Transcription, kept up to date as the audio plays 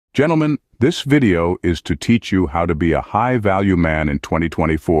Gentlemen, this video is to teach you how to be a high-value man in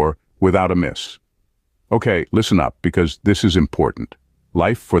 2024 without a miss. Okay, listen up, because this is important.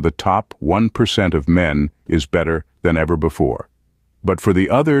 Life for the top 1% of men is better than ever before. But for the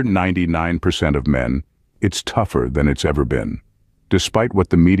other 99% of men, it's tougher than it's ever been. Despite what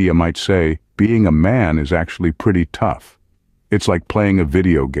the media might say, being a man is actually pretty tough. It's like playing a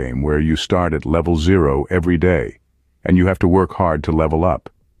video game where you start at level 0 every day, and you have to work hard to level up.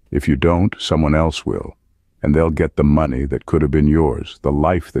 If you don't, someone else will, and they'll get the money that could have been yours, the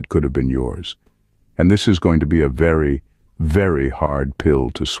life that could have been yours. And this is going to be a very, very hard pill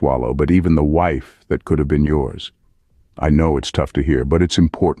to swallow, but even the wife that could have been yours. I know it's tough to hear, but it's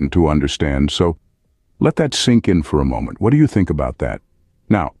important to understand, so let that sink in for a moment. What do you think about that?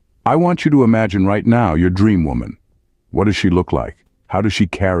 Now, I want you to imagine right now your dream woman. What does she look like? How does she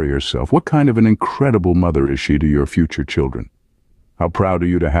carry herself? What kind of an incredible mother is she to your future children? How proud are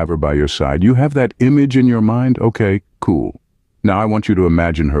you to have her by your side? You have that image in your mind? Okay, cool. Now I want you to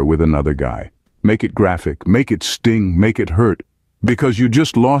imagine her with another guy. Make it graphic, make it sting, make it hurt. Because you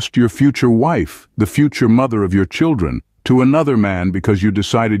just lost your future wife, the future mother of your children, to another man because you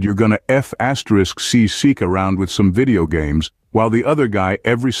decided you're gonna seek around with some video games, while the other guy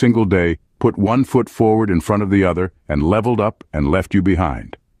every single day put one foot forward in front of the other and leveled up and left you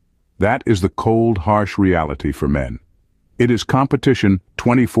behind. That is the cold, harsh reality for men. It is competition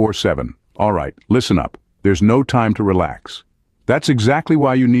 24/7. All right, listen up. There's no time to relax. That's exactly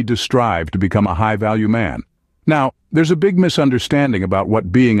why you need to strive to become a high-value man. Now, there's a big misunderstanding about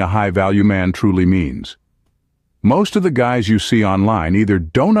what being a high-value man truly means. Most of the guys you see online either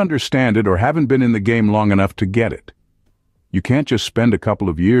don't understand it or haven't been in the game long enough to get it. You can't just spend a couple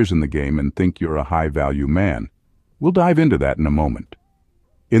of years in the game and think you're a high-value man. We'll dive into that in a moment.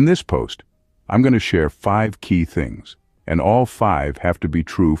 In this post, I'm going to share 5 key things, and all 5 have to be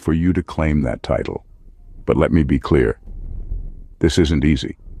true for you to claim that title. But let me be clear. This isn't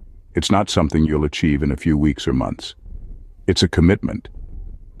easy. It's not something you'll achieve in a few weeks or months. It's a commitment.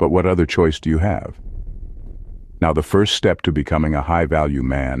 But what other choice do you have? Now, the first step to becoming a high-value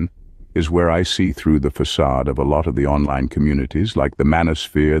man is where I see through the facade of a lot of the online communities, like the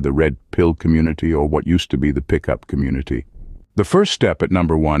manosphere, the red pill community, or what used to be the pickup community. The first step at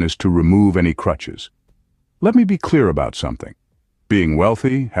number 1 is to remove any crutches. Let me be clear about something. Being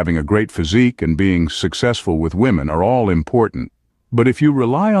wealthy, having a great physique, and being successful with women are all important. But if you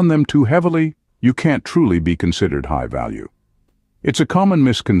rely on them too heavily, you can't truly be considered high value. It's a common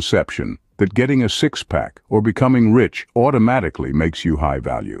misconception that getting a six-pack or becoming rich automatically makes you high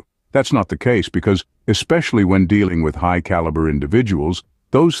value. That's not the case because, especially when dealing with high-caliber individuals,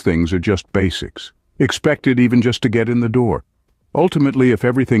 those things are just basics, expected even just to get in the door. Ultimately, if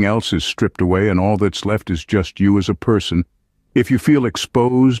everything else is stripped away and all that's left is just you as a person, if you feel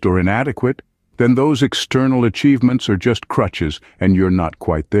exposed or inadequate, then those external achievements are just crutches and you're not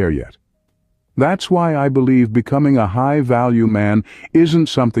quite there yet. That's why I believe becoming a high-value man isn't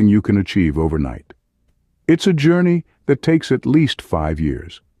something you can achieve overnight. It's a journey that takes at least 5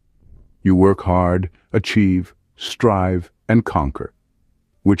 years. You work hard, achieve, strive, and conquer,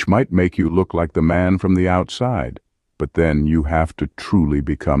 which might make you look like the man from the outside, but then you have to truly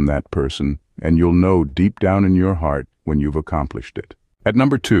become that person, and you'll know deep down in your heart when you've accomplished it. At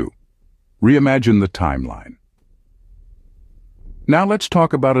number 2, reimagine the timeline. Now let's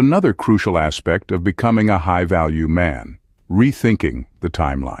talk about another crucial aspect of becoming a high-value man, rethinking the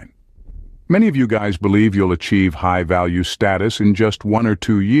timeline. Many of you guys believe you'll achieve high-value status in just 1 or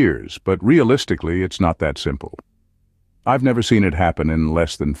 2 years, but realistically, it's not that simple. I've never seen it happen in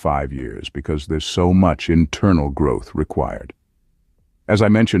less than 5 years because there's so much internal growth required. As I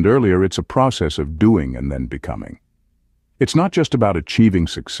mentioned earlier, it's a process of doing and then becoming. It's not just about achieving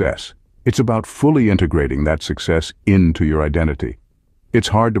success. It's about fully integrating that success into your identity. It's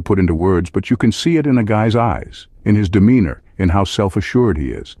hard to put into words, but you can see it in a guy's eyes, in his demeanor, in how self-assured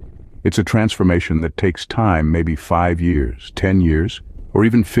he is. It's a transformation that takes time, maybe 5 years, 10 years, or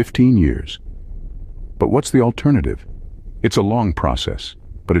even 15 years. But what's the alternative? It's a long process,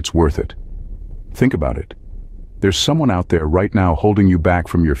 but it's worth it. Think about it. There's someone out there right now holding you back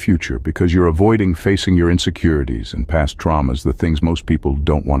from your future because you're avoiding facing your insecurities and past traumas, the things most people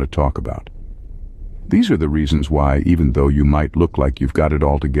don't want to talk about. These are the reasons why, even though you might look like you've got it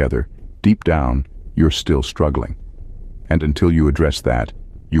all together, deep down, you're still struggling. And until you address that,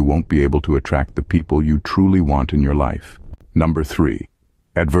 you won't be able to attract the people you truly want in your life. Number 3,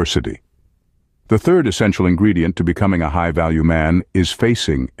 adversity. The third essential ingredient to becoming a high-value man is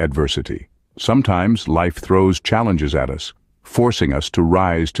facing adversity. Sometimes life throws challenges at us, forcing us to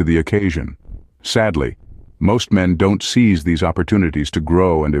rise to the occasion. Sadly, Most men don't seize these opportunities to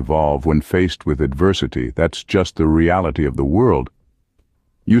grow and evolve when faced with adversity. That's just the reality of the world.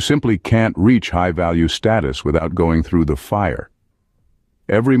 You simply can't reach high-value status without going through the fire.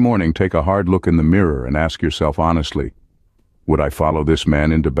 Every morning, take a hard look in the mirror and ask yourself honestly, would I follow this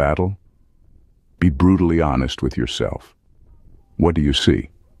man into battle? Be brutally honest with yourself. What do you see?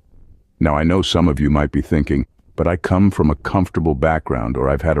 Now, I know some of you might be thinking, but I come from a comfortable background or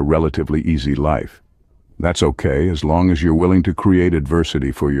I've had a relatively easy life. That's okay, as long as you're willing to create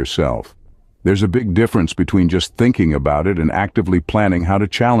adversity for yourself. There's a big difference between just thinking about it and actively planning how to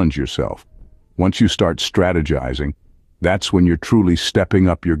challenge yourself. Once you start strategizing, that's when you're truly stepping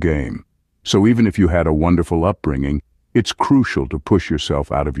up your game. So even if you had a wonderful upbringing, it's crucial to push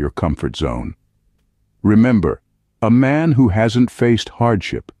yourself out of your comfort zone. Remember, a man who hasn't faced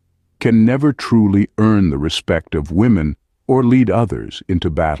hardship can never truly earn the respect of women or lead others into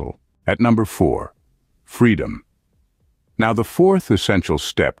battle. At number 4, freedom. Now, the fourth essential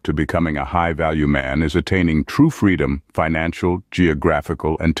step to becoming a high-value man is attaining true freedom, financial,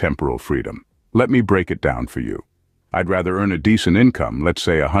 geographical, and temporal freedom. Let me break it down for you. I'd rather earn a decent income, let's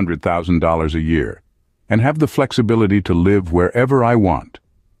say $100,000 a year, and have the flexibility to live wherever I want,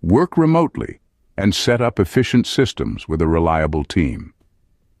 work remotely, and set up efficient systems with a reliable team.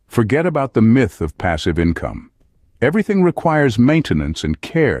 Forget about the myth of passive income. Everything requires maintenance and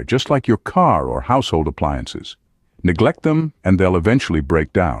care, just like your car or household appliances. Neglect them, and they'll eventually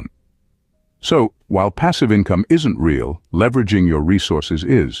break down. So, while passive income isn't real, leveraging your resources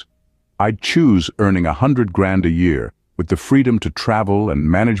is. I'd choose earning $100,000 a year with the freedom to travel and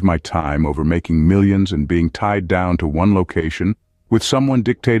manage my time over making millions and being tied down to one location with someone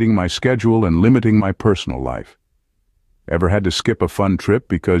dictating my schedule and limiting my personal life. Ever had to skip a fun trip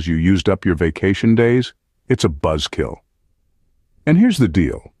because you used up your vacation days? It's a buzzkill. And here's the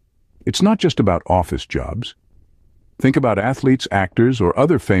deal. It's not just about office jobs. Think about athletes, actors, or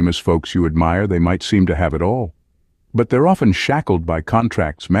other famous folks you admire. They might seem to have it all, but they're often shackled by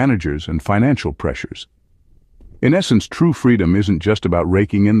contracts, managers, and financial pressures. In essence, true freedom isn't just about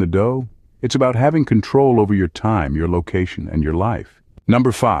raking in the dough. It's about having control over your time, your location, and your life.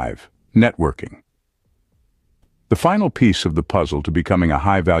 Number 5, networking. The final piece of the puzzle to becoming a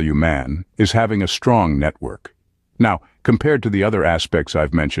high-value man is having a strong network. Now, compared to the other aspects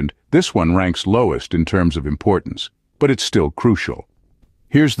I've mentioned, this one ranks lowest in terms of importance, but it's still crucial.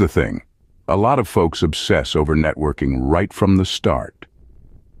 Here's the thing. A lot of folks obsess over networking right from the start.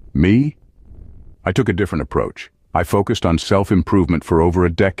 Me? I took a different approach. I focused on self-improvement for over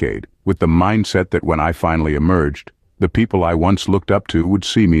a decade, with the mindset that when I finally emerged, the people I once looked up to would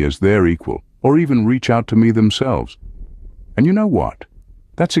see me as their equal, or even reach out to me themselves. And you know what?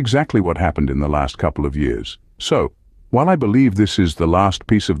 That's exactly what happened in the last couple of years. So, while I believe this is the last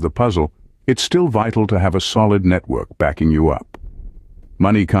piece of the puzzle, it's still vital to have a solid network backing you up.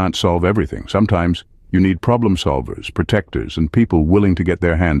 Money can't solve everything. Sometimes you need problem solvers, protectors, and people willing to get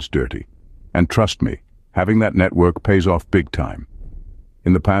their hands dirty. And trust me, having that network pays off big time.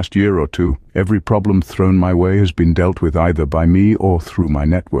 In the past year or two, every problem thrown my way has been dealt with either by me or through my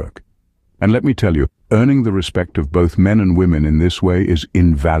network. And let me tell you, earning the respect of both men and women in this way is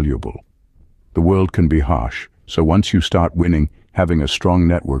invaluable. The world can be harsh, so once you start winning, having a strong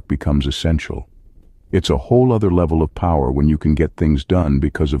network becomes essential. It's a whole other level of power when you can get things done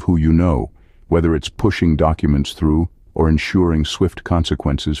because of who you know, whether it's pushing documents through or ensuring swift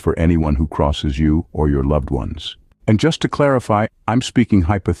consequences for anyone who crosses you or your loved ones. And just to clarify, I'm speaking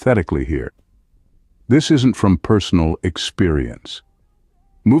hypothetically here. This isn't from personal experience.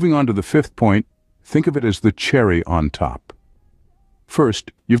 Moving on to the 5th point, think of it as the cherry on top.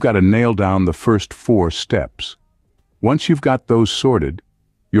 First, you've got to nail down the first 4 steps. Once you've got those sorted,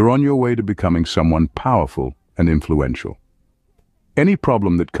 you're on your way to becoming someone powerful and influential. Any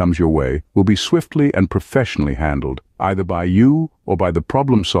problem that comes your way will be swiftly and professionally handled, either by you or by the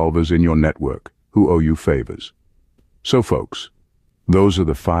problem solvers in your network who owe you favors. So folks, those are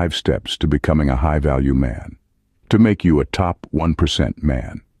the 5 steps to becoming a high-value man, to make you a top 1%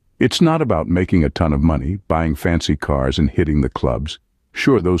 man. It's not about making a ton of money, buying fancy cars, and hitting the clubs.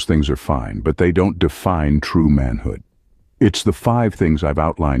 Sure, those things are fine, but they don't define true manhood. It's the 5 things I've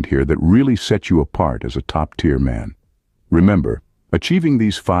outlined here that really set you apart as a top-tier man. Remember, achieving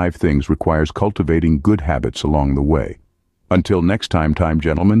these 5 things requires cultivating good habits along the way. Until next time,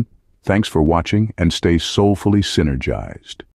 gentlemen, thanks for watching and stay soulfully synergized.